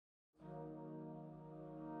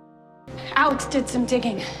did some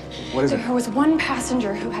digging. What is it? There was one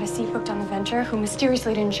passenger who had a seat booked on the Venture who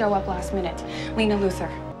mysteriously didn't show up last minute. Lena Luthor.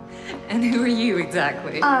 And who are you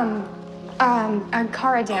exactly? I'm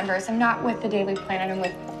Kara Danvers. I'm not with the Daily Planet. I'm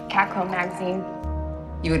with Catco magazine.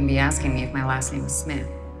 You wouldn't be asking me if my last name was Smith.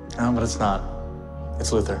 No, but it's not.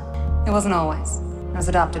 It's Luthor. It wasn't always. I was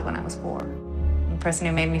adopted when I was 4. The person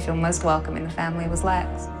who made me feel most welcome in the family was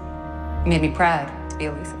Lex. He made me proud to be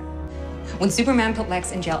a Luthor. When Superman put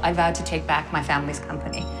Lex in jail, I vowed to take back my family's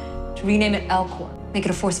company, to rename it Corp, make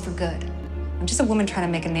it a force for good. I'm just a woman trying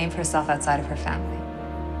to make a name for herself outside of her family.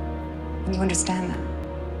 And you understand that?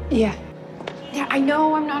 Yeah. Yeah, I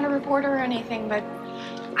know I'm not a reporter or anything, but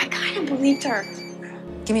I kind of believed her.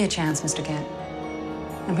 Give me a chance, Mr. Kent.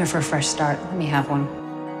 I'm here for a fresh start. Let me have one.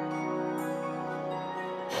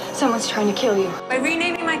 Someone's trying to kill you. By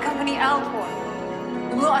renaming my company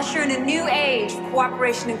Corp, we will usher in a new age of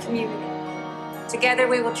cooperation and community. Together,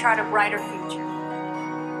 we will chart a brighter future.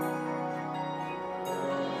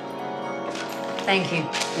 Thank you,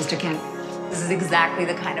 Mr. Kent. This is exactly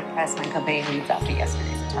the kind of press my company needs after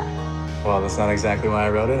yesterday's attack. Well, that's not exactly why I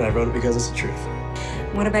wrote it. I wrote it because it's the truth.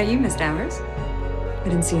 What about you, Miss Danvers? I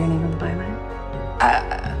didn't see your name on the byline.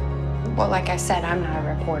 Well, like I said, I'm not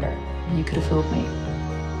a reporter. You could have fooled me.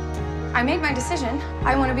 I made my decision.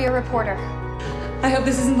 I want to be a reporter. I hope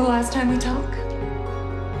this isn't the last time we talk.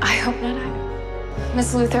 I hope not either.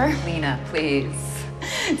 Miss Luthor. Lena, please.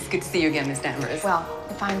 It's good to see you again, Miss Danvers. Well,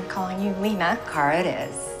 if I'm calling you Lena. Kara it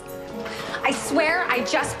is. I swear I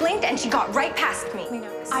just blinked and she got right past me. Lena,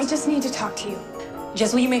 I just need to talk to you.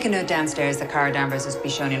 Jess, will you make a note downstairs that Kara Danvers is to be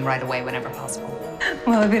shown in right away whenever possible?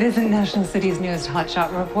 Well, if it isn't National City's newest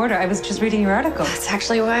hotshot reporter, I was just reading your article. That's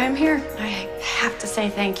actually why I'm here. I have to say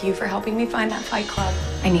thank you for helping me find that fight club.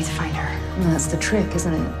 I need to find her. Well, that's the trick,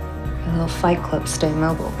 isn't it? A little fight club, stay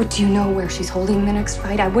mobile. But do you know where she's holding the next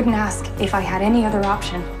fight? I wouldn't ask if I had any other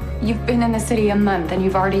option. You've been in the city a month, and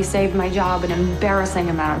you've already saved my job an embarrassing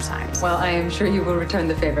amount of times. Well, I am sure you will return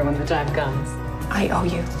the favor when the time comes. I owe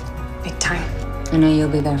you. Big time. I know you'll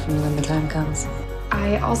be there for me when the time comes.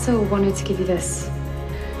 I also wanted to give you this.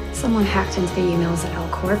 Someone hacked into the emails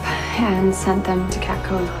at Corp and sent them to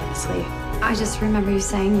Catco anonymously. I just remember you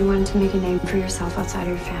saying you wanted to make a name for yourself outside of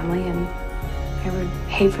your family, and I would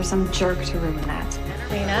hate for some jerk to ruin that.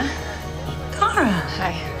 Lena. Kara.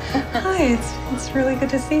 Hi. Hi, it's really good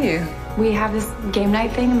to see you. We have this game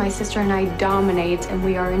night thing, and my sister and I dominate, and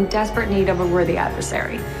we are in desperate need of a worthy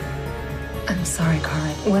adversary. I'm sorry, Kara.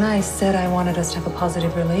 When I said I wanted us to have a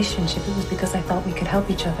positive relationship, it was because I thought we could help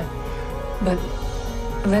each other. But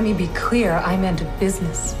let me be clear, I meant a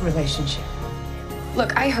business relationship.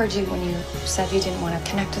 Look, I heard you when you said you didn't want to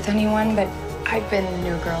connect with anyone, but I've been the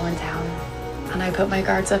new girl in town, and I put my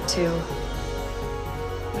guards up too.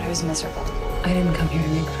 But I was miserable. I didn't come here to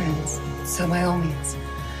make friends, so by all means,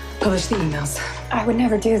 publish the emails. I would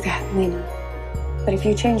never do that, Lena. But if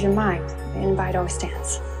you change your mind, the invite always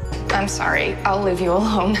stands. I'm sorry, I'll leave you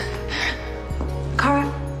alone. Kara,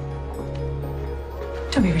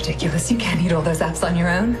 don't be ridiculous. You can't eat all those apps on your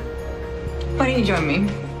own. Why don't you join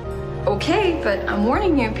me? Okay, but I'm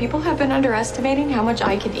warning you, people have been underestimating how much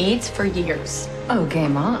I can eat for years. Oh,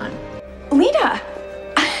 game on. Lena!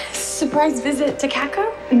 Surprise visit to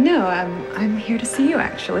Catco? No, I'm here to see you,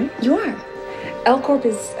 actually. You are? Corp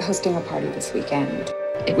is hosting a party this weekend.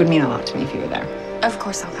 It would mean a lot to me if you were there. Of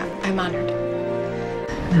course I'll come. I'm honored.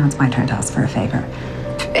 Now it's my turn to ask for a favor.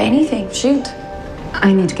 Anything, shoot.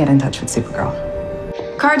 I need to get in touch with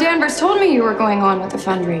Supergirl. Kara Danvers told me you were going on with the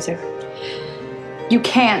fundraiser. You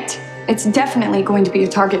can't. It's definitely going to be a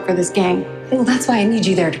target for this gang. Well, that's why I need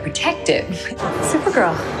you there to protect it.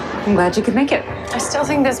 Supergirl, I'm glad you could make it. I still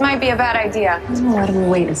think this might be a bad idea. Well, let him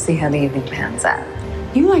wait and see how the evening pans out.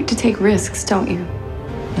 You like to take risks, don't you?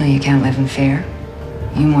 No, you can't live in fear.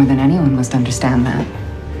 You more than anyone must understand that.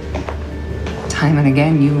 Time and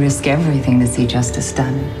again, you risk everything to see justice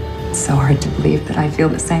done. It's so hard to believe that I feel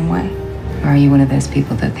the same way. Or are you one of those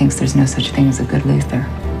people that thinks there's no such thing as a good Luthor?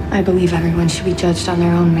 I believe everyone should be judged on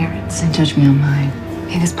their own merits. Then judge me on mine.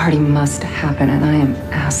 Hey, this party must happen, and I am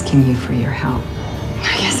asking you for your help.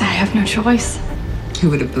 I guess I have no choice. Who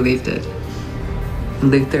would have believed it?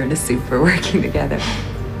 Luthor and a super working together.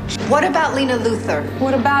 What about Lena Luthor?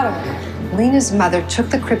 What about her? Lena's mother took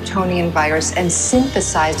the Kryptonian virus and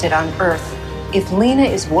synthesized it on Earth. If Lena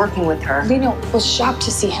is working with her... Lena was shocked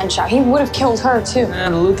to see Henshaw. He would have killed her, too.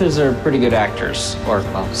 And the Luthors are pretty good actors, or,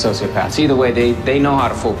 well, sociopaths. Either way, they know how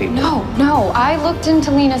to fool people. No. I looked into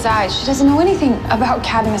Lena's eyes. She doesn't know anything about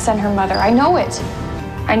Cadmus and her mother. I know it.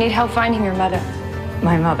 I need help finding your mother.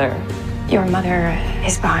 My mother? Your mother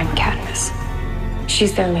is behind Cadmus.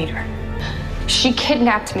 She's their leader. She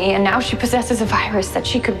kidnapped me, and now she possesses a virus that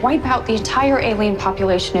she could wipe out the entire alien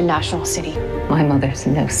population in National City. My mother's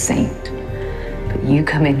no saint, but you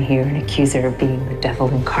come in here and accuse her of being the devil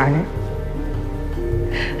incarnate?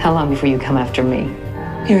 How long before you come after me?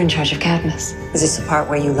 You're in charge of Cadmus. Is this the part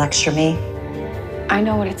where you lecture me? I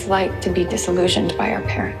know what it's like to be disillusioned by our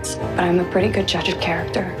parents, but I'm a pretty good judge of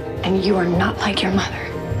character, and you are not like your mother.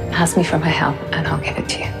 Ask me for my help, and I'll give it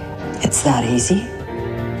to you. It's that easy?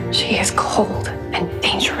 She is cold and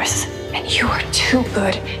dangerous, and you are too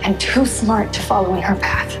good and too smart to follow in her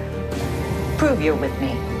path. Prove you're with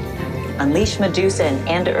me. Unleash Medusa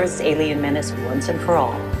and Earth's alien menace once and for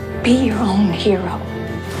all. Be your own hero.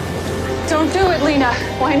 Don't do it, Lena.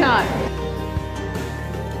 Why not?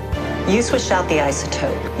 You switched out the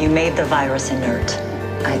isotope. You made the virus inert.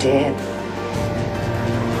 I did.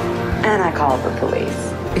 And I called the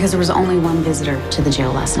police. Because there was only one visitor to the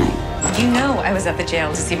jail last night. You know I was at the jail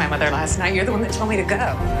to see my mother last night. You're the one that told me to go.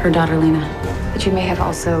 Her daughter, Lena. But you may have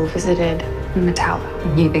also visited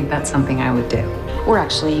Metallo. You think that's something I would do? We're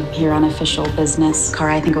actually here on official business.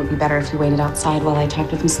 Cara, I think it would be better if you waited outside while I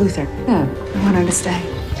talked with Miss Luthor. No, I want her to stay.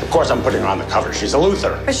 Of course I'm putting her on the cover. She's a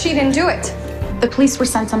Luthor. But she didn't do it. The police were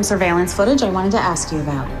sent some surveillance footage I wanted to ask you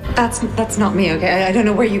about. That's not me, okay? I don't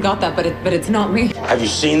know where you got that, but it's not me. Have you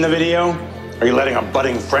seen the video? Are you letting a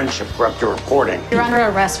budding friendship corrupt your reporting? You're under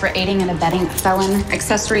arrest for aiding and abetting a felon,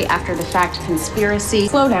 accessory after the fact conspiracy.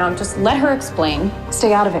 Slow down. Just let her explain.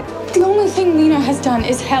 Stay out of it. The only thing Lena has done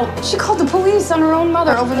is help. She called the police on her own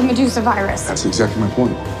mother over the Medusa virus. That's exactly my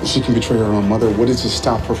point. If she can betray her own mother, what is to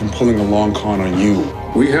stop her from pulling a long con on you?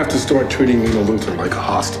 We have to start treating Lena Luthor like a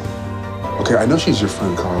hostage. Okay, I know she's your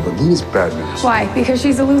friend, Carl, but Lena's bad news. Why? Because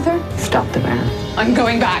she's a Luthor? Stop the van. I'm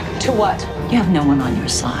going back. To what? You have no one on your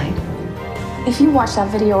side. If you watch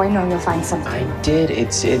that video, I know you'll find something. I did.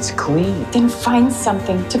 It's clean. Then find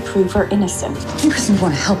something to prove her innocent. The only person you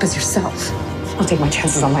want to help is yourself. I'll take my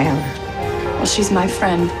chances on my own. Well, she's my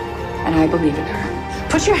friend, and I believe in her.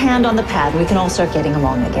 Put your hand on the pad and we can all start getting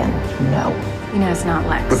along again. No. Lena is not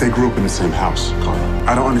Lex. But they grew up in the same house, Carl.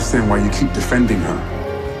 I don't understand why you keep defending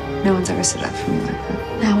her. No one's ever stood up for me like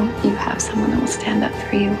that. Now you have someone that will stand up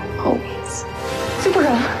for you, always.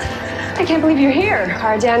 Supergirl, I can't believe you're here.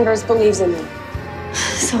 Danvers believes in you.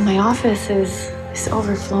 So my office is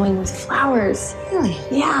overflowing with flowers. Really?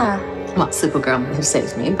 Yeah. Well, Supergirl may have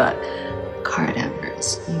saved me, but Cara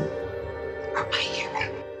Danvers, you are my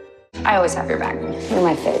hero. I always have your back. You're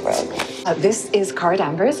my favorite. This is Cara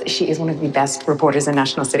Danvers. She is one of the best reporters in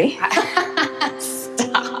National City.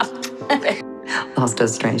 Stop. Loss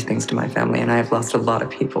does strange things to my family, and I have lost a lot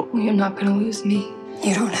of people. Well, you're not gonna lose me.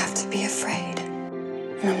 You don't have to be afraid.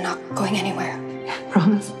 And I'm not going anywhere.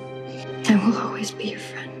 Promise? I will always be your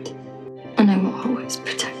friend. And I will always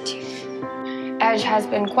protect you. Edge has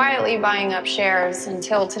been quietly buying up shares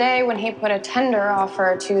until today when he put a tender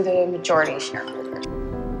offer to the majority shareholders.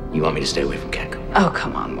 You want me to stay away from Catco? Oh,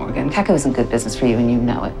 come on, Morgan. Catco isn't good business for you, and you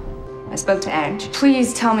know it. I spoke to Edge.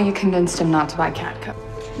 Please tell me you convinced him not to buy Catco.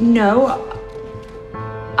 No,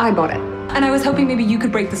 I bought it. And I was hoping maybe you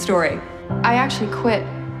could break the story. I actually quit.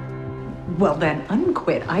 Well, then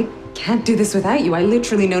unquit. I can't do this without you. I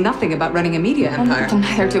literally know nothing about running a media empire. Well,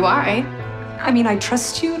 neither do I. I mean, I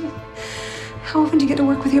trust you. How often do you get to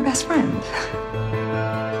work with your best friend?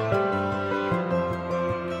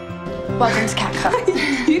 Welcome to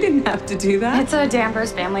Catco. You didn't have to do that. It's a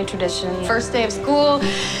Danvers family tradition. First day of school,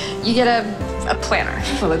 you get a planner.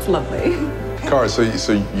 Well, it's lovely. Cara, so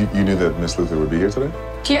you knew that Miss Luthor would be here today?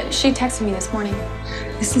 She texted me this morning.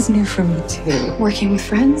 This is new for me, too. Working with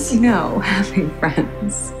friends? No, having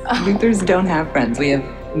friends. Luthors don't have friends. We have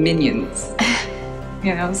minions.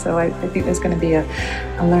 You know, so I think there's going to be a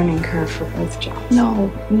learning curve for both jobs.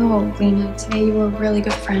 No, Lena. Today you were a really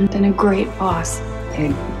good friend and a great boss.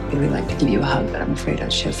 I'd really like to give you a hug, but I'm afraid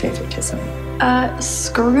I'd show favoritism.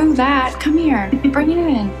 Screw that. Come here. Bring it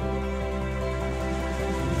in.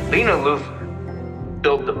 Lena Luthor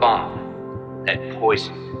built the bomb that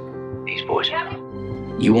poisoned these boys.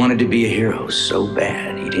 You wanted to be a hero so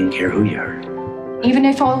bad, you didn't care who you hurt. Even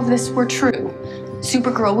if all of this were true,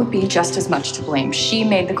 Supergirl would be just as much to blame. She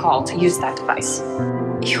made the call to use that device.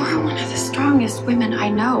 You are one of the strongest women I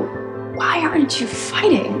know. Why aren't you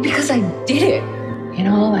fighting? Because I did it. You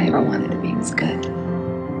know, all I ever wanted to be was good.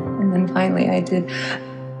 And then finally I did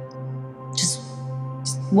just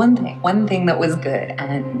one thing that was good,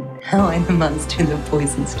 and now I'm the monster that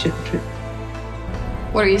poisons children.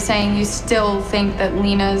 What are you saying? You still think that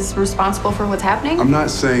Lena's responsible for what's happening? I'm not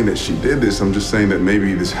saying that she did this. I'm just saying that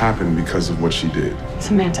maybe this happened because of what she did.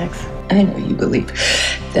 Semantics. I know you believe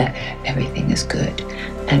that everything is good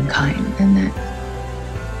and kind, and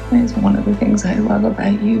that It's one of the things I love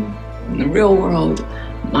about you. In the real world,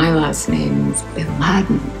 my last name is Bin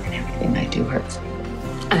Laden, and everything I do hurts.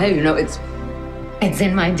 You know, it's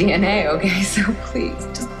in my DNA, okay? So please,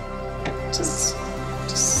 just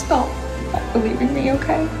stop not believing me,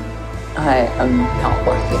 okay? I am not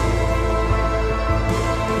worth it.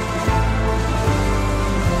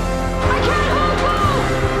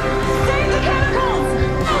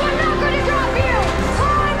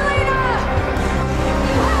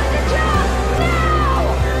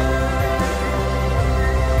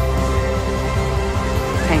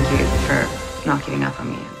 Thank you for not giving up on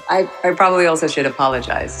me. I probably also should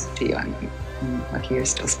apologize to you. I'm lucky you're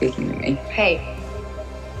still speaking to me. Hey,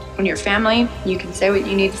 when you're family, you can say what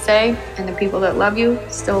you need to say, and the people that love you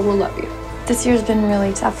still will love you. This year's been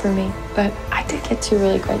really tough for me, but I did get 2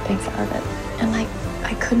 really great things out of it. And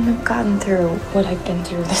I couldn't have gotten through what I've been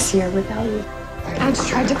through this year without you. I just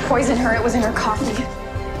tried to poison her. It was in her coffee.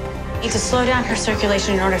 You need to slow down her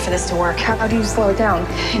circulation in order for this to work. How do you slow it down?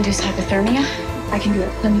 Induce hypothermia? I can do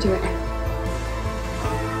it. Let me do it.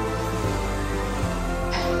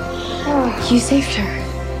 Oh, you saved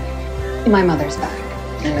her. My mother's back.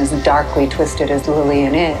 And as darkly twisted as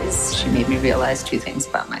Lillian is, she made me realize 2 things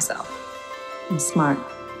about myself. I'm smart.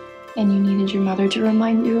 And you needed your mother to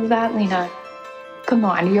remind you of that, Lena. Come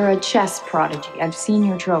on, you're a chess prodigy. I've seen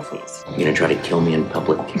your trophies. You gonna try to kill me in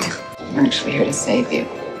public? I'm actually here to save you.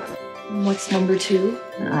 What's number 2?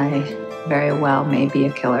 I very well may be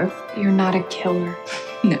a killer. You're not a killer.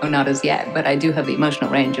 No, not as yet, but I do have the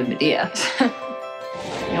emotional range of Medea.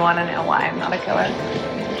 You want to know why I'm not a killer?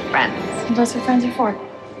 Friends. That's what friends are for.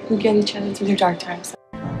 We get each other through the dark times.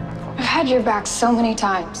 I've had your back so many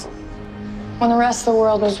times. When the rest of the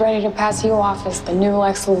world was ready to pass you off as the new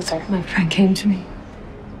Lex Luthor. My friend came to me.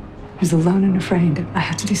 He was alone and afraid. I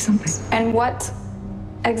had to do something. And what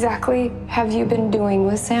exactly have you been doing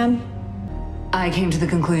with Sam? I came to the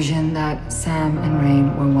conclusion that Sam and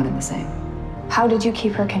Rain were one and the same. How did you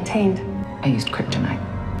keep her contained? I used kryptonite.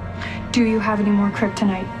 Do you have any more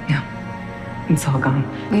kryptonite? Yeah, it's all gone.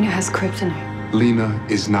 Lena has kryptonite. Lena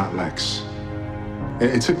is not Lex.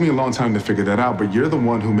 It took me a long time to figure that out, but you're the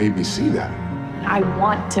one who made me see that. I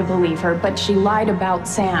want to believe her, but she lied about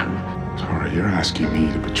Sam. Tara, you're asking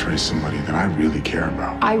me to betray somebody that I really care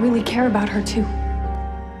about. I really care about her, too.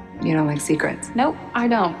 You don't like secrets? Nope, I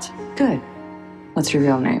don't. Good. What's your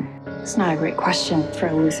real name? It's not a great question for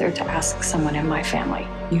a Luthor to ask someone in my family.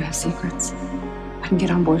 You have secrets. I can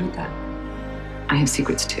get on board with that. I have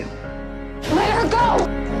secrets, too. Let her go!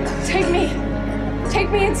 Take me! Take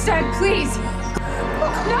me instead, please!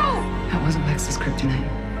 No! That wasn't Lex's kryptonite.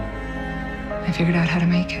 I figured out how to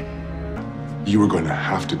make it. You were going to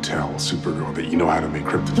have to tell Supergirl that you know how to make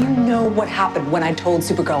kryptonite. You know what happened when I told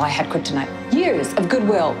Supergirl I had kryptonite. Years of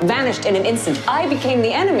goodwill vanished in an instant. I became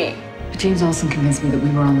the enemy. But James Olsen convinced me that we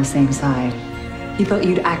were on the same side. He thought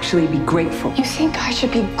you'd actually be grateful. You think I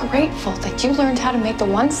should be grateful that you learned how to make the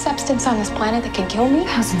one substance on this planet that can kill me?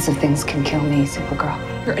 Thousands of things can kill me, Supergirl.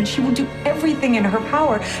 And she will do everything in her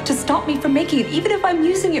power to stop me from making it, even if I'm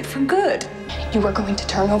using it for good. You are going to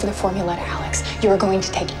turn over the formula to Alex. You are going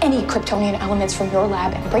to take any Kryptonian elements from your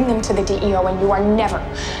lab and bring them to the DEO, and you are never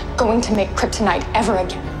going to make kryptonite ever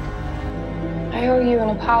again. I owe you an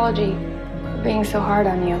apology for being so hard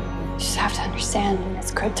on you. You just have to understand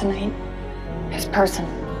it's kryptonite. It's personal.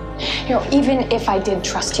 You know, even if I did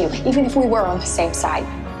trust you, even if we were on the same side,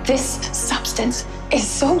 this substance is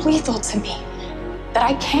so lethal to me that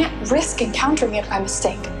I can't risk encountering it by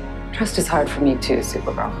mistake. Trust is hard for me too,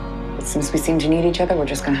 Supergirl. But since we seem to need each other, we're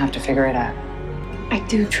just gonna have to figure it out. I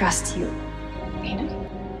do trust you, Lena.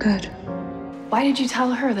 Good. Why did you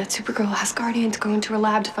tell her that Supergirl asked Guardian to go into her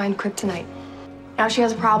lab to find kryptonite? Now she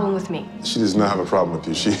has a problem with me. She does not have a problem with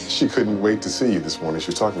you. She couldn't wait to see you this morning. She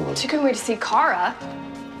was talking about She it. couldn't wait to see Kara,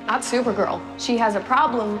 not Supergirl. She has a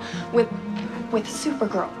problem with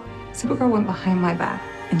Supergirl. Supergirl went behind my back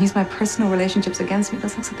and used my personal relationships against me.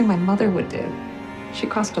 That's like something my mother would do. She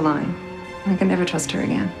crossed a line. I can never trust her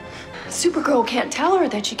again. Supergirl can't tell her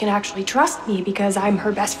that she can actually trust me because I'm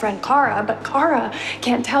her best friend, Kara, but Kara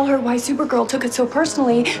can't tell her why Supergirl took it so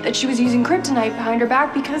personally that she was using kryptonite behind her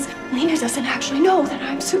back because Lena doesn't actually know that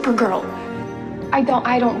I'm Supergirl.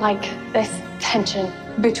 I don't like this tension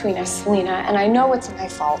between us, Lena, and I know it's my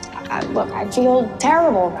fault. Look, I feel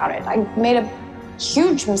terrible about it. I made a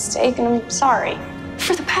huge mistake and I'm sorry.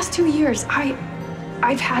 For the past 2 years,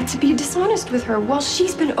 I've had to be dishonest with her while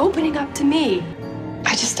she's been opening up to me.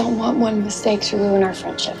 I just don't want one mistake to ruin our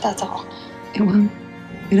friendship, that's all. It won't.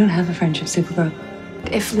 We don't have a friendship, Supergirl.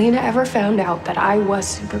 If Lena ever found out that I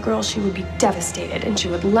was Supergirl, she would be devastated and she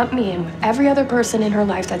would lump me in with every other person in her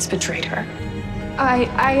life that's betrayed her.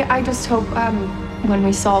 I just hope when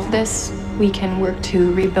we solve this, we can work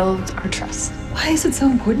to rebuild our trust. Why is it so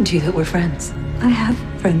important to you that we're friends? I have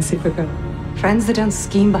friends, Supergirl. Friends that don't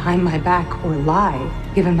scheme behind my back or lie.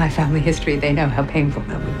 Given my family history, they know how painful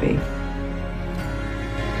that would be.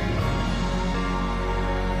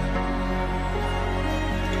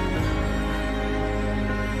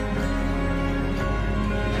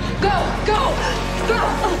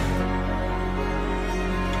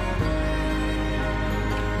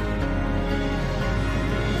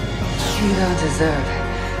 You don't deserve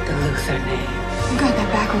the Luthor name. You got that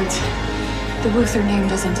backwards. The Luthor name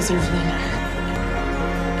doesn't deserve Lena.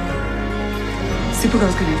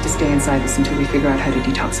 Supergirl's gonna have to stay inside this until we figure out how to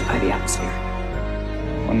detoxify the atmosphere.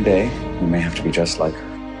 One day, we may have to be just like her,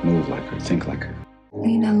 move like her, think like her.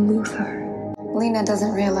 Lena Luthor. Lena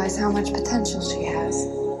doesn't realize how much potential she has.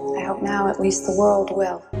 I hope now at least the world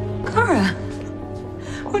will. Kara,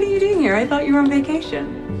 what are you doing here? I thought you were on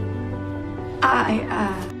vacation.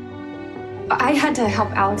 I had to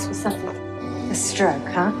help Alex with something. A stroke,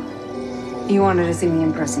 huh? You wanted to see me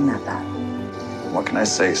in person that bad. What can I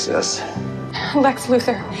say, sis? Lex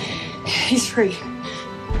Luthor. He's free.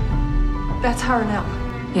 That's her now.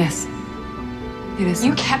 Yes. It is.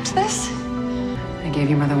 You kept this? I gave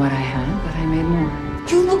your mother what I had, but I made more.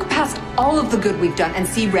 You look past all of the good we've done and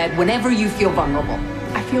see red whenever you feel vulnerable.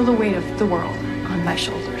 I feel the weight of the world on my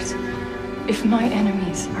shoulders. If my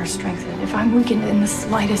enemies are strengthened, if I'm weakened in the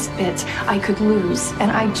slightest bit, I could lose, and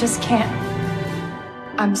I just can't.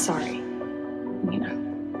 I'm sorry, Lena.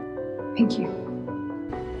 Thank you.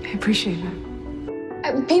 I appreciate that.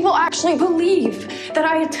 People actually believe that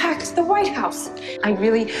I attacked the White House. I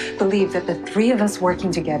really believe that the three of us working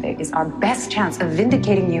together is our best chance of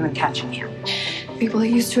vindicating you and catching you. People that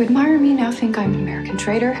used to admire me now think I'm an American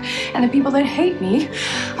traitor, and the people that hate me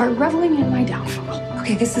are reveling in my downfall.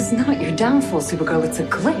 Okay, this is not your downfall, Supergirl. It's a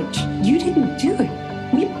glitch. You didn't do it.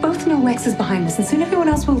 We both know Lex is behind this, and soon everyone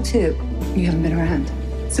else will too. You haven't been around.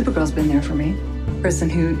 Supergirl's been there for me. Person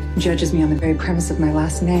who judges me on the very premise of my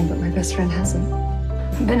last name, but my best friend hasn't.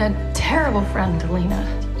 I've been a terrible friend to Lena.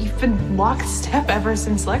 You've been lockstep ever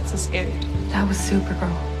since Lex escaped. That was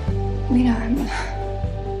Supergirl. Lena,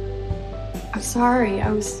 I'm sorry.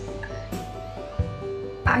 I was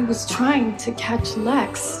trying to catch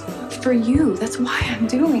Lex for you. That's why I'm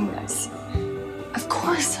doing this. Of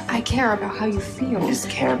course, I care about how you feel. You just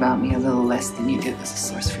care about me a little less than you do as a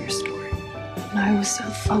source for your story. And I was so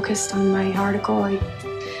focused on my article, I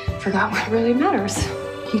forgot what really matters.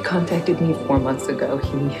 He contacted me 4 months ago.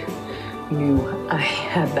 He knew I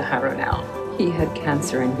had the harrow now. He had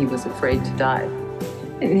cancer and he was afraid to die.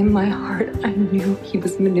 And in my heart, I knew he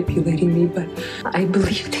was manipulating me, but I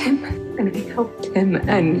believed him and I helped him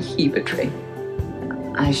and he betrayed me.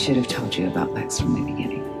 I should have told you about Lex from the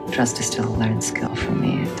beginning. Trust is still a learned skill for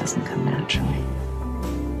me. It doesn't come naturally.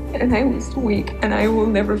 And I was weak, and I will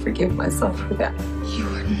never forgive myself for that. You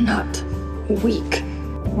are not weak.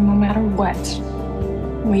 No matter what,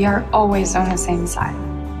 we are always on the same side.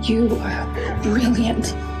 You are a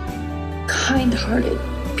brilliant, kind-hearted,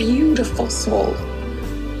 beautiful soul.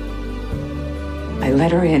 I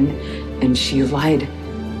let her in, and she lied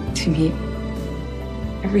to me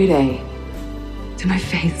every day, to my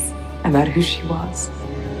face, about who she was.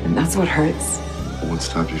 And that's what hurts. What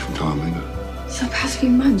stopped you from telling Lena? So the past few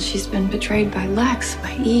months, she's been betrayed by Lex,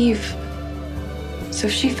 by Eve. So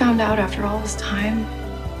if she found out after all this time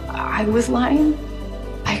I was lying,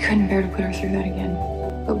 I couldn't bear to put her through that again.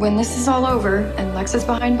 But when this is all over and Lex is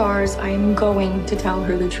behind bars, I am going to tell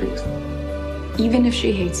her the truth. Even if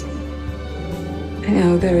she hates me. I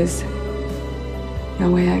know there is no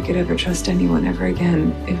way I could ever trust anyone ever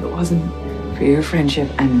again if it wasn't for your friendship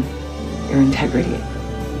and your integrity.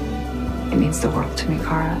 It means the world to me,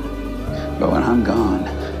 Kara. But when I'm gone,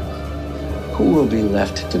 who will be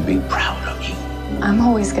left to be proud of you? I'm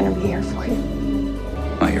always gonna be here for you.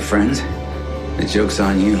 Well, your friends, the joke's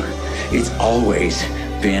on you. It's always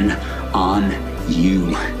been on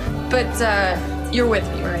you. But, you're with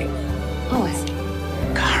me, right? Always.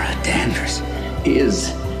 Kara Danvers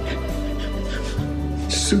is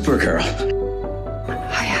Supergirl.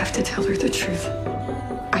 I have to tell her the truth.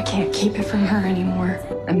 I can't keep it from her anymore.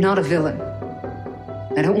 I'm not a villain.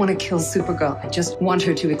 I don't want to kill Supergirl. I just want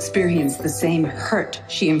her to experience the same hurt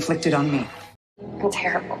she inflicted on me. You're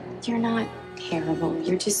terrible. You're not terrible.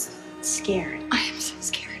 You're just scared. I am so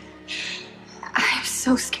scared. I am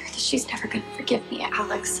so scared that she's never gonna forgive me,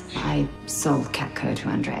 Alex. I sold Catco to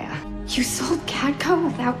Andrea. You sold Catco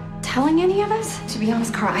without telling any of us? To be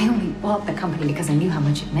honest, Kara, I only bought the company because I knew how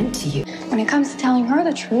much it meant to you. When it comes to telling her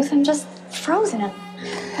the truth, I'm just frozen.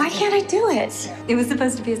 Why can't I do it? It was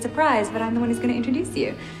supposed to be a surprise, but I'm the one who's going to introduce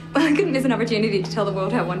you. Well, I couldn't miss an opportunity to tell the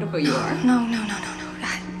world how wonderful you are. No.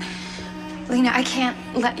 Lena, I can't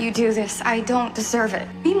let you do this. I don't deserve it.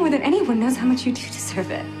 Me more than anyone knows how much you do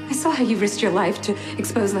deserve it. I saw how you risked your life to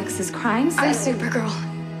expose Lex's crimes. I'm Supergirl.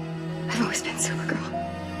 I've always been Supergirl.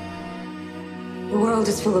 The world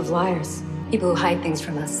is full of liars. People who hide things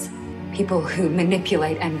from us. People who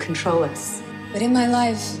manipulate and control us. But in my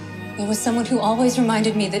life, there was someone who always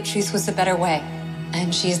reminded me that truth was the better way.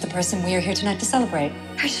 And she is the person we are here tonight to celebrate.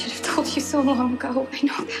 I should have told you so long ago. I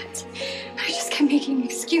know that. I just kept making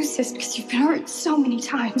excuses because you've been hurt so many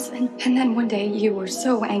times. And then one day you were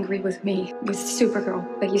so angry with me, with Supergirl,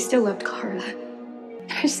 but you still loved Kara.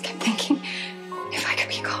 I just kept thinking, if I could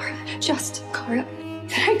be Kara, just Kara,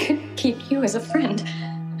 then I could keep you as a friend.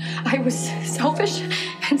 I was selfish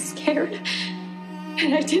and scared,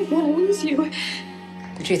 and I didn't want to lose you.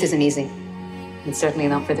 The truth isn't easy. It's certainly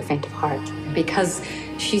not for the faint of heart. And because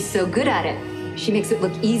she's so good at it, she makes it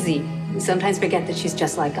look easy. We sometimes forget that she's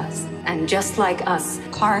just like us. And just like us,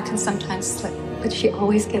 Kara can sometimes slip. But she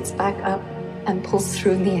always gets back up and pulls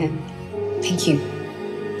through in the end. Thank you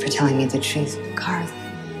for telling me the truth. Kara,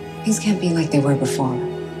 things can't be like they were before. Do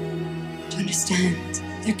you understand?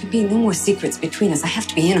 There could be no more secrets between us. I have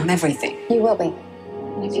to be in on everything. You will be.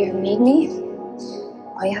 And if you ever need me,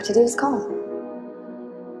 all you have to do is call.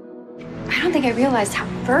 I don't think I realized how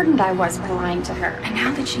burdened I was by lying to her. And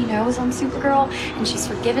now that she knows I'm Supergirl and she's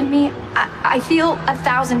forgiven me, I feel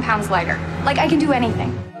 1,000 pounds lighter. Like I can do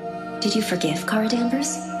anything. Did you forgive Kara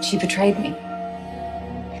Danvers? She betrayed me.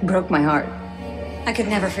 It broke my heart. I could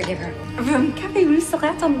never forgive her. From Café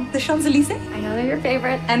Rousserette on the Champs-Élysées? I know they're your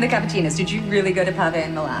favorite. And the cappuccinos. Did you really go to Pave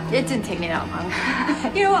in Milan? It didn't take me that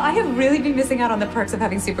long. You know what? I have really been missing out on the perks of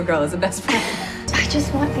having Supergirl as a best friend. I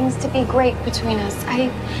just want things to be great between us.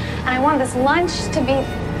 And I want this lunch to be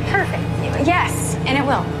perfect. Yes, and it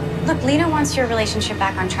will. Look, Lena wants your relationship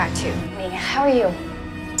back on track too. How are you?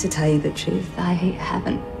 To tell you the truth, I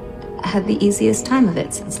haven't had the easiest time of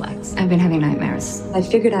it since Lex. I've been having nightmares. I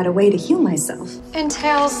figured out a way to heal myself.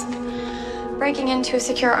 Entails breaking into a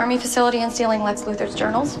secure army facility and stealing Lex Luthor's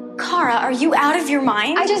journals. Kara, are you out of your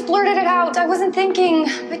mind? I just blurted it out. I wasn't thinking.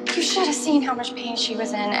 But you should have seen how much pain she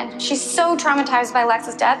was in. And she's so traumatized by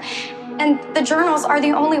Lex's death. And the journals are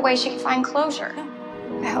the only way she can find closure.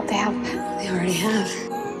 I hope they have. They already have.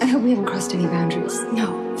 I hope we haven't crossed any boundaries.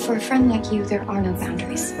 No, for a friend like you, there are no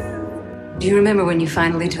boundaries. Do you remember when you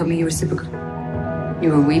finally told me you were Supergirl?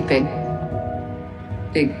 You were weeping.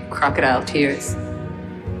 Big crocodile tears.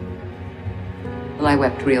 Well, I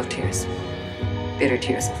wept real tears. Bitter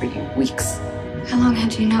tears for you, weeks. How long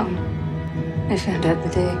had you known? I found out the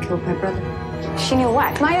day I killed my brother. She knew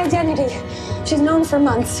what? My identity. She's known for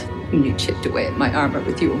months. And you chipped away at my armor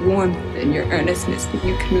with your warmth and your earnestness, and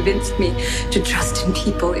you convinced me to trust in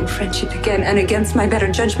people, in friendship again, and against my better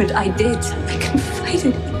judgment, I did. I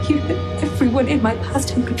confided in you that everyone in my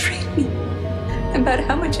past had betrayed me, about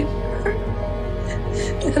how much it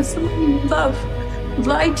hurt to have someone you love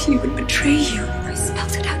lie to you and betray you. And I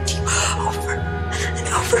spelled it out to you over and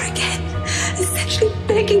over again, essentially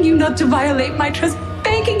begging you not to violate my trust,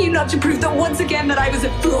 begging you not to prove that once again that I was a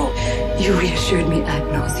fool. You reassured me ad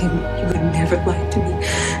nauseum you would never lie to me,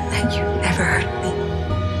 that you never hurt me.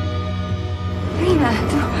 Lena,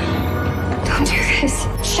 don't do this.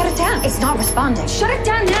 Shut it down. It's not responding. Shut it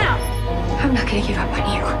down now. I'm not gonna give up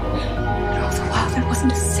on you. And all the while, there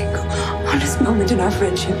wasn't a single honest moment in our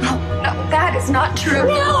friendship. No, that is not true.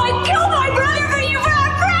 No, I killed my brother for you, for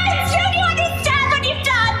our friends. Don't you understand what you've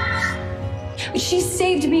done? She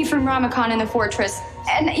saved me from Ramakan in the fortress,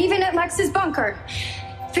 and even at Lex's bunker.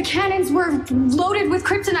 The cannons were loaded with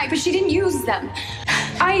kryptonite, but she didn't use them.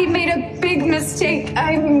 I made a big mistake.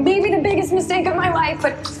 Maybe the biggest mistake of my life,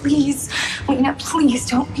 but please, Lena, please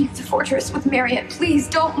don't leave the fortress with Marriott. Please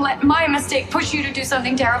don't let my mistake push you to do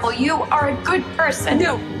something terrible. You are a good person.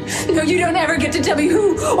 No, you don't ever get to tell me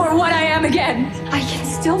who or what I am again. I can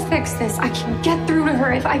still fix this. I can get through to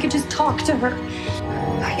her if I could just talk to her.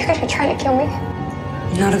 You're gonna try to kill me?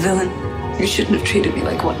 Not a villain. You shouldn't have treated me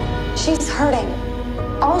like one. She's hurting.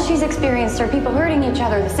 All she's experienced are people hurting each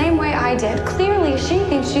other the same way I did. Clearly, she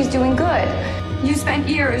thinks she's doing good. You spent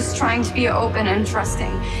years trying to be open and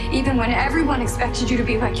trusting, even when everyone expected you to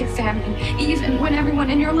be like your family, even when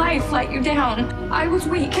everyone in your life let you down. I was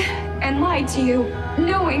weak and lied to you,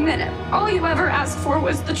 knowing that all you ever asked for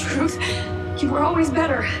was the truth. You were always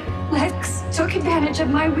better. Lex took advantage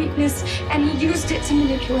of my weakness, and he used it to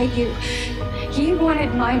manipulate you. He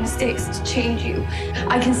wanted my mistakes to change you.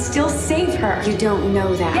 I can still save her. You don't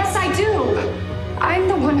know that. Yes, I do. I'm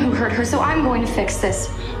the one who hurt her, so I'm going to fix this.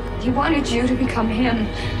 He wanted you to become him.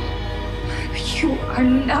 But you are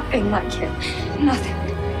nothing like him. Nothing.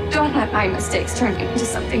 Don't let my mistakes turn you into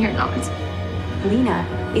something you're not. Lena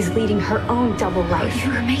is leading her own double life.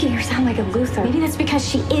 You were making her sound like a Luthor. Maybe that's because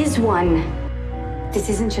she is one. This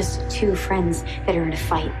isn't just two friends that are in a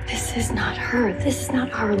fight. This is not her. This is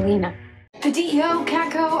not our Lena. The DEO,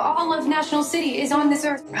 CATCO, all of National City is on this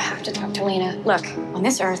earth. I have to talk to Lena. Look, on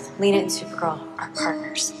this earth, Lena and Supergirl are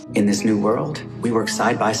partners. In this new world, we work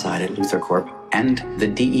side by side at Luthor and the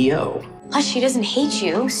DEO. Plus, she doesn't hate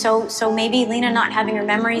you, so maybe Lena not having her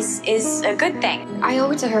memories is a good thing. I owe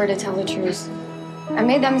it to her to tell the truth. I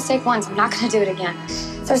made that mistake once. I'm not going to do it again.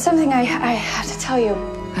 There's something I have to tell you.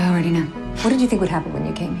 I already know. What did you think would happen when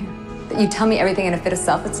you came here? That you'd tell me everything in a fit of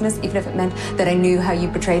selflessness, even if it meant that I knew how you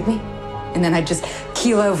betrayed me? And then I'd just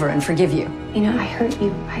keel over and forgive you. You know, I hurt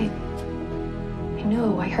you. I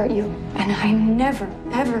know I hurt you. And I'm never,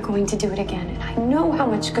 ever going to do it again. And I know how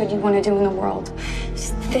much good you want to do in the world.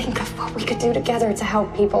 Just think of what we could do together to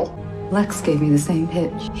help people. Lex gave me the same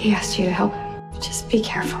pitch. He asked you to help him. Just be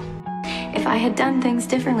careful. If I had done things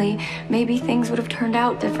differently, maybe things would have turned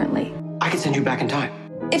out differently. I could send you back in time.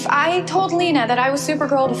 If I told Lena that I was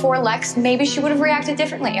Supergirl before Lex, maybe she would have reacted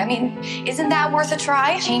differently. I mean, isn't that worth a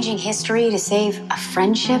try? Changing history to save a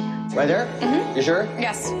friendship? Right there? Mm-hmm. You sure?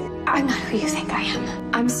 Yes. I'm not who you think I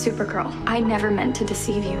am. I'm Supergirl. I never meant to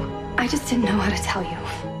deceive you. I just didn't know how to tell you.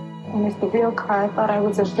 And if the real Kara thought I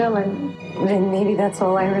was a villain, then maybe that's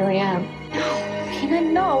all I really am. No, Lena,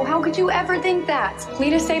 no. How could you ever think that?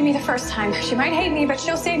 Lena saved me the first time. She might hate me, but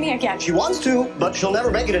she'll save me again. She wants to, but she'll never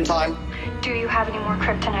make it in time. Do you have any more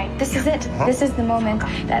kryptonite? This is it. Huh? This is the moment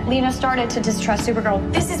that Lena started to distrust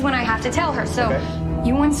Supergirl. This is when I have to tell her. So, okay.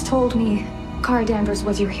 You once told me Kara Danvers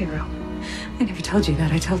was your hero. I never told you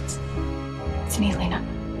that. I told... It's me, Lena.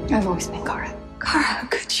 I've always been Kara. Kara, how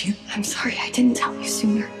could you? I'm sorry I didn't tell you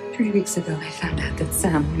sooner. 3 weeks ago, I found out that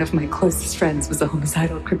Sam, one of my closest friends, was a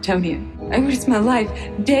homicidal Kryptonian. I risked my life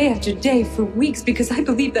day after day for weeks because I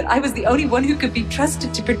believed that I was the only one who could be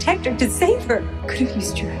trusted to protect her, to save her. I could have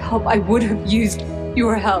used your help. I would have used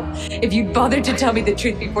your help. If you'd bothered to tell me the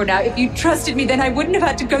truth before now, if you trusted me, then I wouldn't have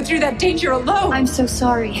had to go through that danger alone. I'm so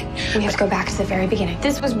sorry. We have to go back to the very beginning.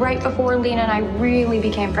 This was right before Lena and I really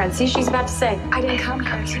became friends. See, she's about to say, I didn't come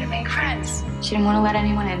here to make friends. She didn't want to let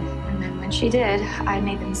anyone in. And then when she did, I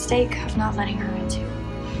made the mistake of not letting her in too.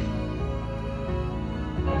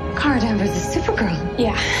 Kara Danvers is Supergirl.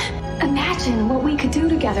 Yeah. Imagine what we could do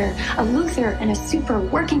together. A Luthor and a Super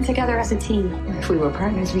working together as a team. If we were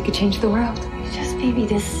partners, we could change the world. Just maybe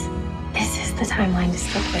this is the timeline to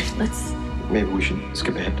stick with. Let's... Maybe we should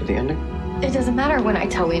skip ahead to the ending? It doesn't matter when I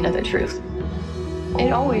tell Lena the truth.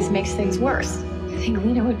 It always makes things worse. I think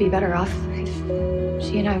Lena would be better off if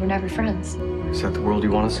she and I were never friends. Is that the world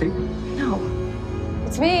you want to see? No.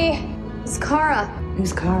 It's me. It's Kara.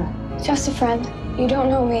 Who's Kara? Just a friend. You don't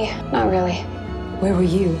know me. Not really. Where were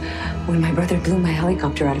you when my brother blew my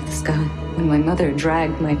helicopter out of the sky? When my mother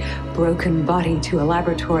dragged my broken body to a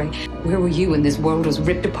laboratory? Where were you when this world was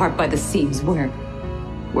ripped apart by the seams? Where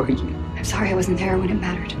were you? I'm sorry I wasn't there when it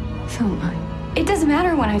mattered. So am I. It doesn't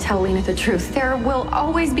matter when I tell Lena the truth. There will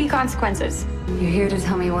always be consequences. You're here to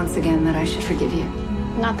tell me once again that I should forgive you.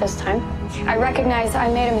 Not this time. I recognize I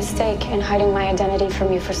made a mistake in hiding my identity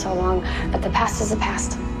from you for so long, but the past is the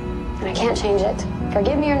past, and I can't change it.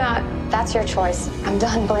 Forgive me or not, that's your choice. I'm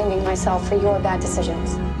done blaming myself for your bad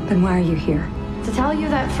decisions. Then why are you here? To tell you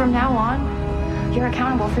that from now on, you're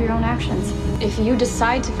accountable for your own actions. If you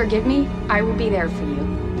decide to forgive me, I will be there for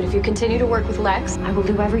you. But if you continue to work with Lex, I will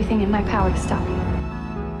do everything in my power to stop you.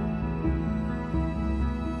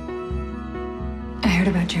 I heard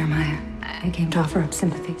about Jeremiah. I came to offer up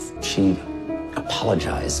sympathies. She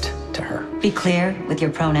apologized to her. Be clear with your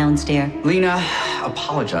pronouns, dear. Lena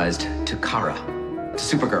apologized to Kara, to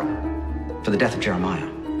Supergirl, for the death of Jeremiah.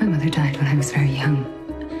 My mother died when I was very young.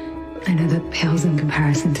 I know that pales in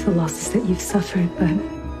comparison to the losses that you've suffered, but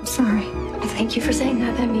I'm sorry. Thank you for saying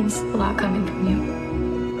that. That means a lot coming from you.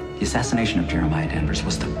 The assassination of Jeremiah Danvers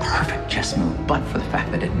was the perfect chess move, but for the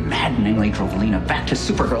fact that it maddeningly drove Lena back to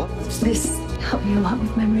Supergirl. This helped me a lot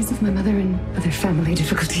with memories of my mother and other family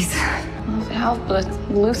difficulties. Well, if it helped with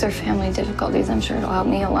Luthor family difficulties, I'm sure it'll help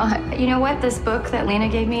me a lot. You know what? This book that Lena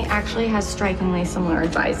gave me actually has strikingly similar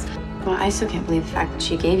advice. Well, I still can't believe the fact that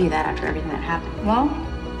she gave you that after everything that happened. Well,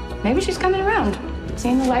 maybe she's coming around,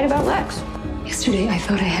 seeing the light about Lex. Yesterday, I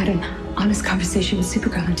thought I had an honest conversation with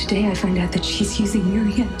Supergirl, and today I find out that she's using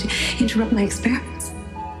Myriad to interrupt my experiments.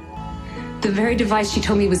 The very device she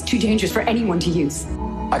told me was too dangerous for anyone to use.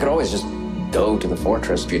 I could always just go to the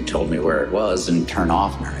fortress if you'd told me where it was and turn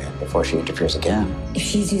off Myriad before she interferes again. If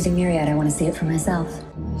she's using Myriad, I want to see it for myself.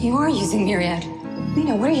 You are using Myriad.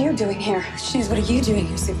 Lena, what are you doing here? Jeez, what are you doing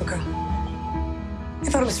here, Supergirl? I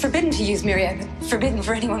thought it was forbidden to use Myriad, but forbidden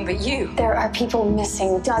for anyone but you. There are people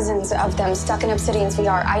missing, dozens of them stuck in Obsidian's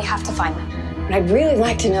VR. I have to find them. What I'd really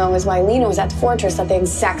like to know is why Lena was at the fortress at the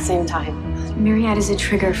exact same time. Myriad is a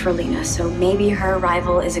trigger for Lena, so maybe her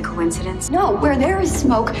arrival is a coincidence. No, where there is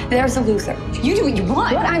smoke, there's a Luthor. You do what you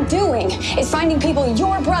want. What I'm doing is finding people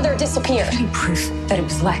your brother disappeared. Any proof that it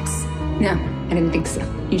was Lex? No, I didn't think so.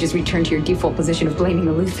 You just returned to your default position of blaming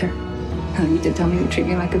the Luthor. Oh, you did tell me to treat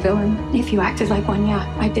me like a villain. If you acted like one,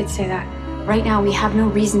 yeah, I did say that. Right now, we have no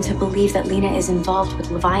reason to believe that Lena is involved with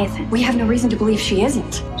Leviathan. We have no reason to believe she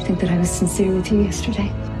isn't. Do you think that I was sincere with you yesterday?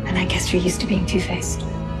 And I guess you're used to being two-faced.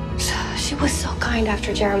 She was so kind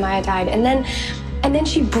after Jeremiah died, and then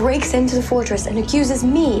she breaks into the fortress and accuses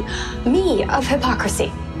me of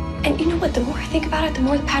hypocrisy. And you know what? The more I think about it, the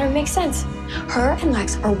more the pattern makes sense. Her and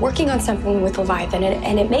Lex are working on something with Leviathan,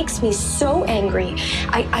 and it makes me so angry.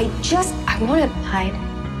 I want to hide.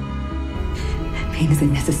 Pain is a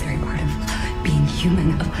necessary part of being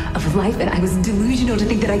human, of life, and I was delusional to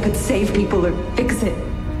think that I could save people or fix it.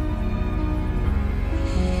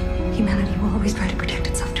 Humanity will always try to protect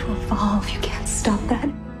itself, to evolve. You can't stop that.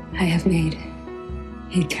 I have made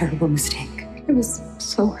a terrible mistake. I was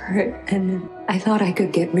so hurt, and I thought I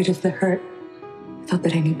could get rid of the hurt. I thought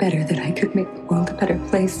that I knew better, that I could make the world a better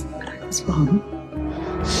place, but I was wrong.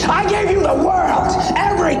 I gave you the world,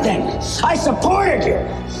 everything. I supported you.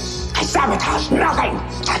 I sabotaged nothing,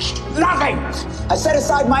 touched nothing. I set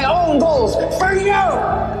aside my own goals for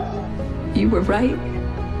you. You were right.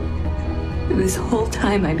 This whole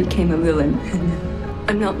time I became a villain, and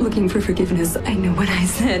I'm not looking for forgiveness. I know what I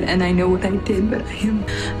said, and I know what I did, but I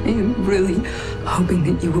am really hoping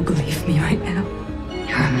that you will believe me right now.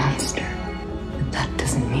 You're a monster. But that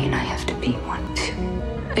doesn't mean I have to be one too.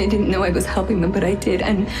 I didn't know I was helping them, but I did,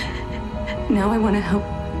 and now I want to help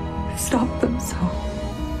stop them, so...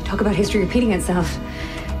 Talk about history repeating itself.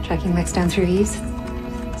 Tracking Lex down through Eves.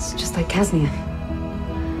 It's just like Casnia.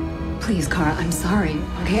 Please, Kara, I'm sorry,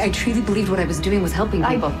 okay? I truly believed what I was doing was helping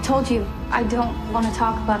people. I told you, I don't want to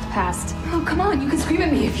talk about the past. Oh, come on, you can scream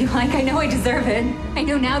at me if you like. I know I deserve it. I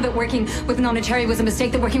know now that working with Nana Cherry was a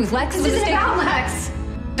mistake, that working with Lex was a mistake. This isn't about Lex!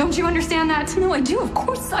 Don't you understand that? No, I do, of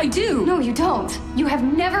course I do. No, you don't. You have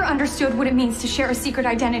never understood what it means to share a secret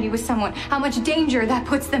identity with someone, how much danger that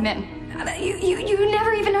puts them in. You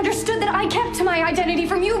never even understood that I kept my identity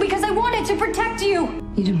from you because I wanted to protect you.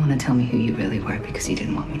 You didn't want to tell me who you really were because you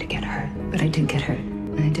didn't want me to get hurt. But I did get hurt.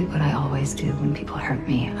 And I did what I always do when people hurt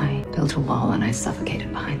me. I built a wall and I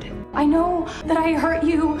suffocated behind it. I know that I hurt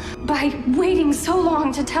you by waiting so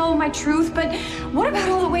long to tell my truth, but what about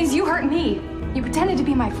all the ways you hurt me? You pretended to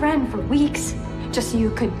be my friend for weeks, just so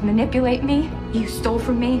you could manipulate me. You stole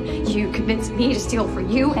from me, you convinced me to steal for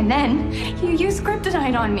you, and then you used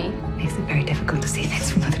kryptonite on me. It makes it very difficult to see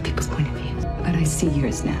things from other people's point of view. But I see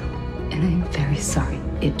yours now, and I'm very sorry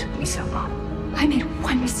it took me so long. I made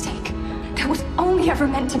one mistake that was only ever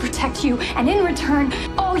meant to protect you, and in return,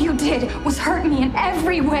 all you did was hurt me in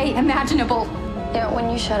every way imaginable. You know, when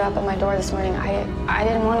you showed up at my door this morning, I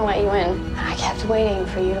didn't want to let you in. I kept waiting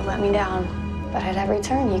for you to let me down. But at every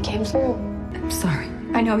turn, you came through. I'm sorry.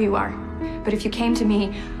 I know you are. But if you came to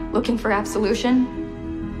me looking for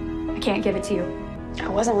absolution, I can't give it to you. I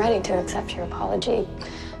wasn't ready to accept your apology.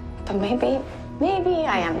 But maybe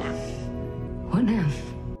I am now. What now?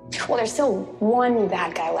 Well, there's still one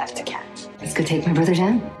bad guy left to catch. Let's go take my brother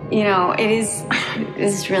down. You know, it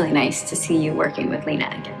is really nice to see you working with Lena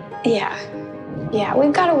again. Yeah,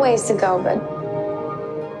 we've got a ways to go, but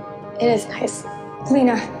it is nice.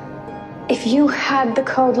 Lena, if you had the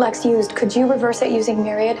code Lex used, could you reverse it using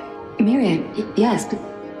Myriad? Myriad, yes, but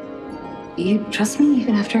you trust me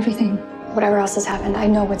even after everything? Whatever else has happened, I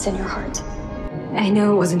know what's in your heart. I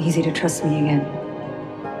know it wasn't easy to trust me again.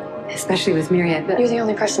 Especially with Myriad, but... You're the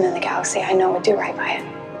only person in the galaxy I know would do right by it.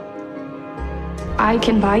 I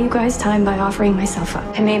can buy you guys time by offering myself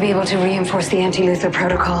up. I may be able to reinforce the anti-Luthor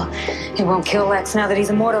protocol. It won't kill Lex now that he's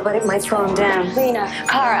immortal, but it might slow him down. Lena,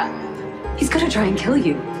 Kara, he's gonna try and kill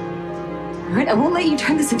you. All right, I won't let you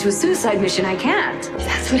turn this into a suicide mission. I can't. If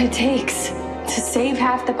that's what it takes to save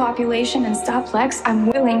half the population and stop Lex, I'm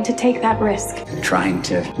willing to take that risk. Trying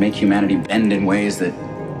to make humanity bend in ways that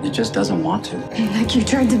it just doesn't want to. Like you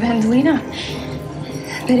tried to bend Lena,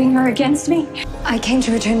 pitting her against me. I came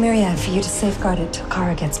to return Myriad for you to safeguard it till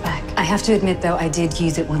Kara gets back. I have to admit, though, I did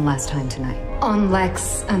use it one last time tonight. On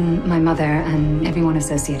Lex and my mother and everyone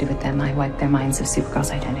associated with them, I wiped their minds of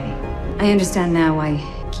Supergirl's identity. I understand now why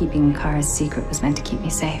keeping Kara's secret was meant to keep me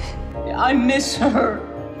safe. I miss her.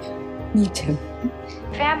 Me too.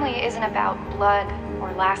 Family isn't about blood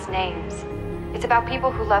or last names. It's about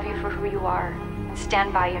people who love you for who you are and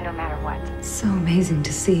stand by you no matter what. It's so amazing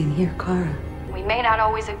to see and hear Kara. We may not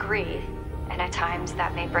always agree, and at times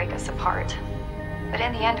that may break us apart. But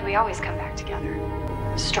in the end, we always come back together,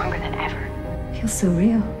 stronger than ever. Feels so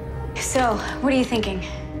real. So, what are you thinking?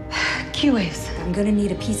 Q-waves. I'm gonna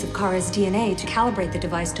need a piece of Kara's DNA to calibrate the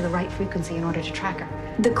device to the right frequency in order to track her.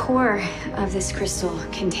 The core of this crystal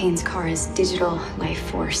contains Kara's digital life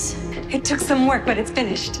force. It took some work, but it's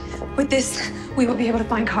finished. With this, we will be able to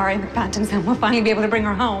find Kara in the Phantoms and we'll finally be able to bring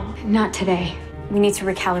her home. Not today. We need to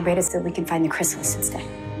recalibrate it so that we can find the crystals instead.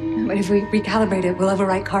 But if we recalibrate it, we'll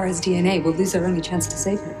overwrite Kara's DNA. We'll lose our only chance to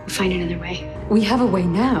save her. We'll find another way. We have a way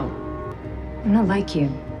now. I'm not like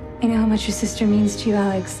you. I know how much your sister means to you,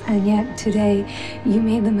 Alex, and yet today you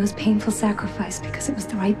made the most painful sacrifice because it was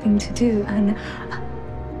the right thing to do, and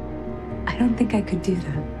I don't think I could do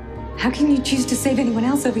that. How can you choose to save anyone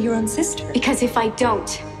else over your own sister? Because if I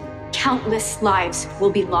don't, countless lives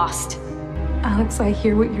will be lost. Alex, I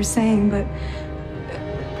hear what you're saying, but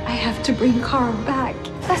I have to bring Kara back.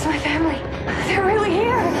 That's my family. They're really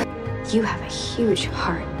here. You have a huge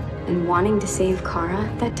heart, and wanting to save Kara,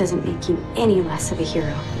 that doesn't make you any less of a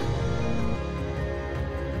hero.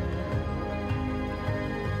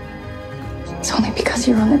 It's only because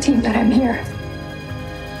you're on the team that I'm here.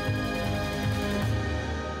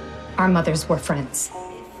 Our mothers were friends.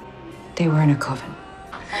 They were in a coven.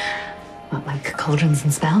 Not like cauldrons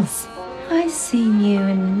and spells. I seen you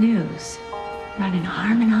in the news, running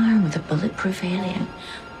arm in arm with a bulletproof alien.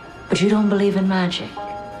 But you don't believe in magic.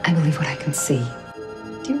 I believe what I can see.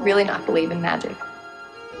 Do you really not believe in magic?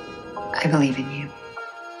 I believe in you.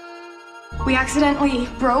 We accidentally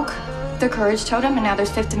broke the courage totem, and now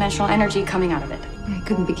there's fifth dimensional energy coming out of it. I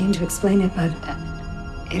couldn't begin to explain it, but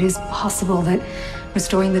it is possible that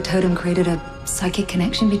restoring the totem created a psychic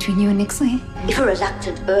connection between you and Nixley. If a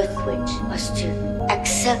reluctant Earth witch was to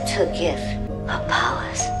accept her gift, her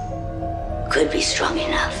powers could be strong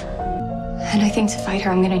enough. And I think to fight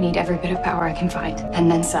her, I'm gonna need every bit of power I can find, and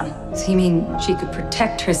then some. So you mean she could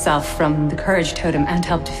protect herself from the courage totem and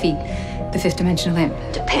help defeat the fifth dimensional imp?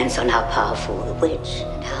 Depends on how powerful the witch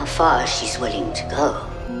and how far she's willing to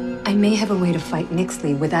go. I may have a way to fight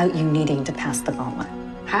Nixley without you needing to pass the gauntlet.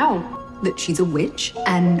 How? That she's a witch,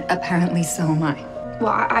 and apparently so am I.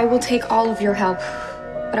 Well, I will take all of your help,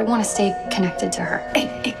 but I want to stay connected to her.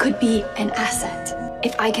 It could be an asset.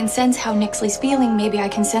 If I can sense how Nixley's feeling, maybe I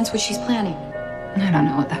can sense what she's planning. I don't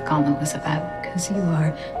know what that gauntlet was about, because you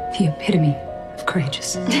are the epitome of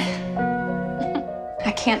courageous.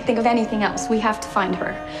 I can't think of anything else. We have to find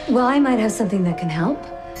her. Well, I might have something that can help.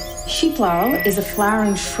 Sheep laurel is a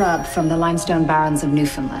flowering shrub from the limestone barrens of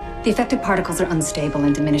Newfoundland. The affected particles are unstable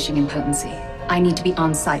and diminishing in potency. I need to be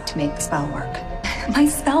on site to make the spell work. My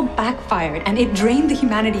spell backfired, and it drained the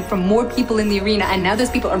humanity from more people in the arena, and now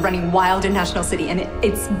those people are running wild in National City, and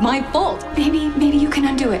it's my fault. Maybe you can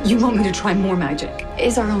undo it. You want me to try more magic?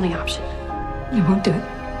 Is our only option. You won't do it.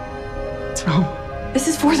 It's wrong. This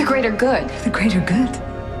is for the greater good. For the greater good?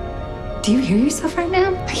 Do you hear yourself right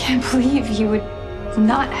now? I can't believe you would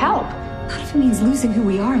not help. Not if it means losing who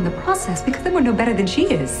we are in the process, because then we're no better than she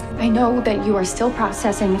is. I know that you are still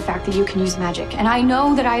processing the fact that you can use magic, and I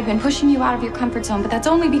know that I've been pushing you out of your comfort zone, but that's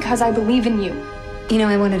only because I believe in you. You know,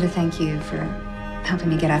 I wanted to thank you for helping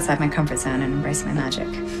me get outside my comfort zone and embrace my magic.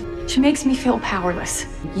 She makes me feel powerless.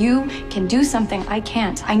 You can do something I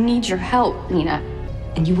can't. I need your help, Lena.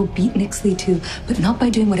 And you will beat Nixley too, but not by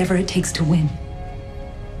doing whatever it takes to win.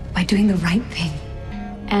 By doing the right thing.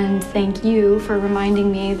 And thank you for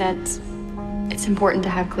reminding me that it's important to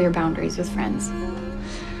have clear boundaries with friends.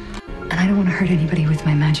 And I don't want to hurt anybody with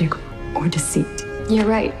my magic or deceit. You're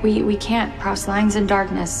right. We can't cross lines in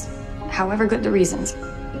darkness, however good the reasons.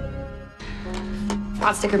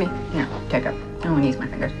 Hot sticker me. No, take it. I don't want to use my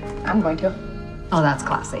fingers. I'm going to. Oh, that's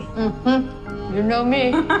classy. Mm-hmm. You know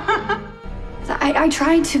me. I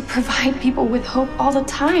try to provide people with hope all the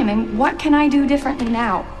time, and what can I do differently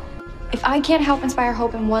now? If I can't help inspire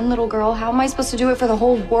hope in one little girl, how am I supposed to do it for the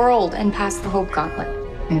whole world and pass the hope gauntlet?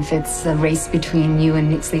 If it's a race between you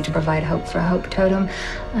and Nixley to provide hope for Hope Totem,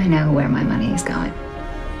 I know where my money is going.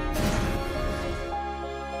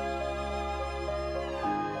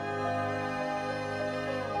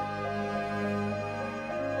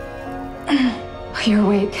 You're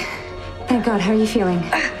awake. Thank God. How are you feeling?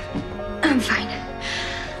 I'm fine.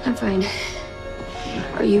 I'm fine.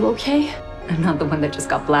 Are you okay? I'm not the one that just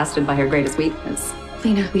got blasted by her greatest weakness.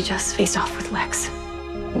 Lena, we just faced off with Lex.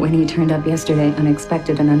 When he turned up yesterday,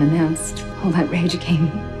 unexpected and unannounced, all that rage came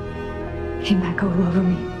back all over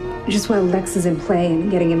me. Just while Lex is in play and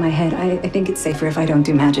getting in my head, I think it's safer if I don't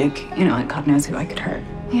do magic. You know, God knows who I could hurt.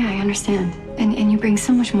 Yeah, I understand. And you bring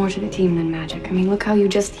so much more to the team than magic. I mean, look how you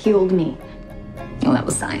just healed me. Well, that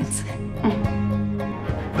was science.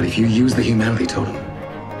 But if you use the humanity totem,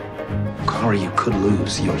 Kara, you could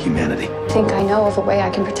lose your humanity. I think I know of a way I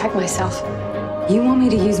can protect myself. You want me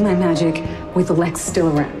to use my magic with Lex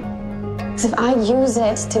still around? Because if I use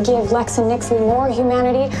it to give Lex and Nixley more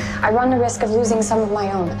humanity, I run the risk of losing some of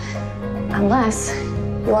my own. Unless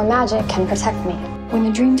your magic can protect me. When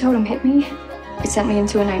the dream totem hit me, it sent me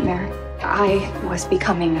into a nightmare. I was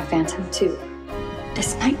becoming a phantom too.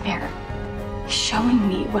 This nightmare is showing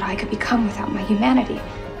me what I could become without my humanity.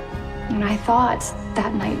 And I thought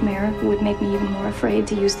that nightmare would make me even more afraid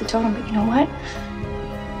to use the totem, but you know what?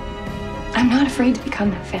 I'm not afraid to become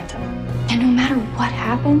that phantom. And no matter what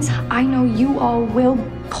happens, I know you all will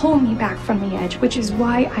pull me back from the edge, which is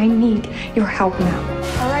why I need your help now.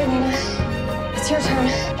 All right, Lena, it's your turn.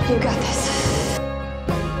 You got this.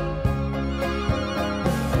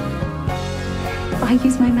 If I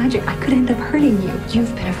use my magic, I could end up hurting you.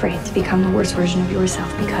 You've been afraid to become the worst version of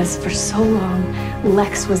yourself because for so long,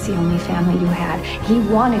 Lex was the only family you had. He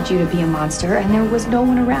wanted you to be a monster, and there was no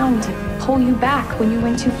one around to pull you back when you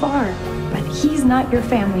went too far. But he's not your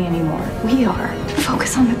family anymore. We are.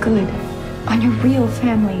 Focus on the good, on your real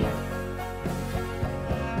family.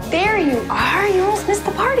 There you are. You almost missed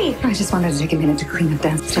the party. I just wanted to take a minute to clean up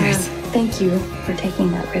downstairs. Thank you for taking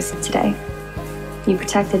that risk today. You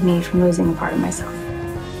protected me from losing a part of myself.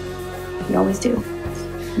 You always do.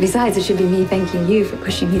 Besides, it should be me thanking you for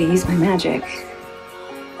pushing me to use my magic.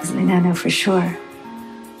 Because I now know for sure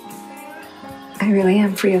I really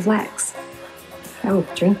am free of Lex. Oh,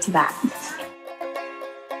 drink to that.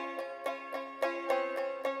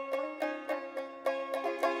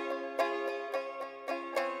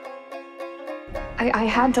 I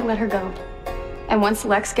had to let her go. And once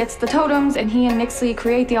Lex gets the totems and he and Nixley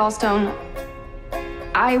create the Allstone,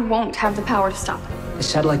 I won't have the power to stop it. The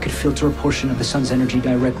satellite could filter a portion of the sun's energy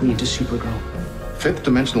directly into Supergirl. Fifth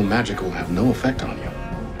dimensional magic will have no effect on you.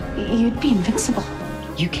 You'd be invincible.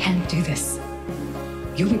 You can't do this.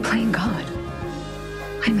 You'll be playing God.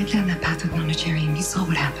 I went down that path with Mama Cherry and you saw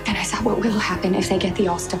what happened. And I saw what will happen if they get the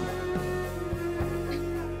Allstone.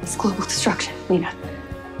 It's global destruction, Lena.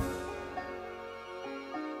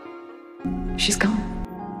 She's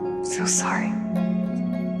gone. So sorry.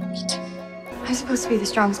 I'm supposed to be the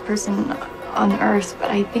strongest person on Earth,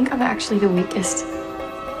 but I think I'm actually the weakest. What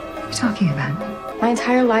are you talking about? My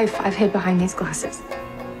entire life, I've hid behind these glasses.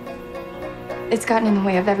 It's gotten in the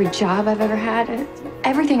way of every job I've ever had,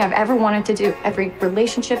 everything I've ever wanted to do, every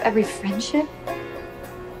relationship, every friendship.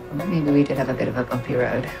 Well, maybe we did have a bit of a bumpy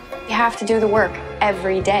road. You have to do the work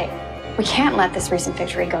every day. We can't let this recent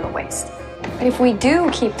victory go to waste. But if we do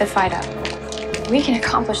keep the fight up, we can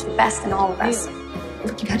accomplish the best in all of us.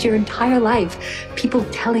 Look, you've had your entire life people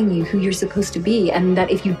telling you who you're supposed to be, and that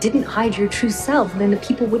if you didn't hide your true self, then the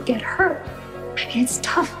people would get hurt. I mean, it's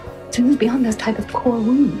tough to move beyond those type of core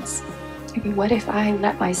wounds. Maybe what if I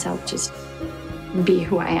let myself just be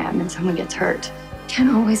who I am and someone gets hurt? Can't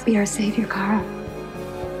always be our savior, Kara.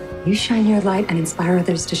 You shine your light and inspire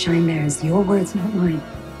others to shine theirs. Your words, not mine.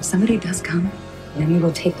 If somebody does come, then we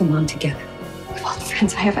will take them on together. Of all the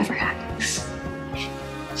friends I have ever had,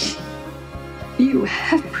 you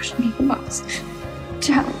have pushed me the most,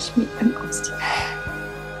 challenged me the most.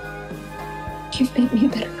 You've made me a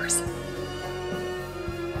better person.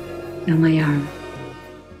 No, my arm.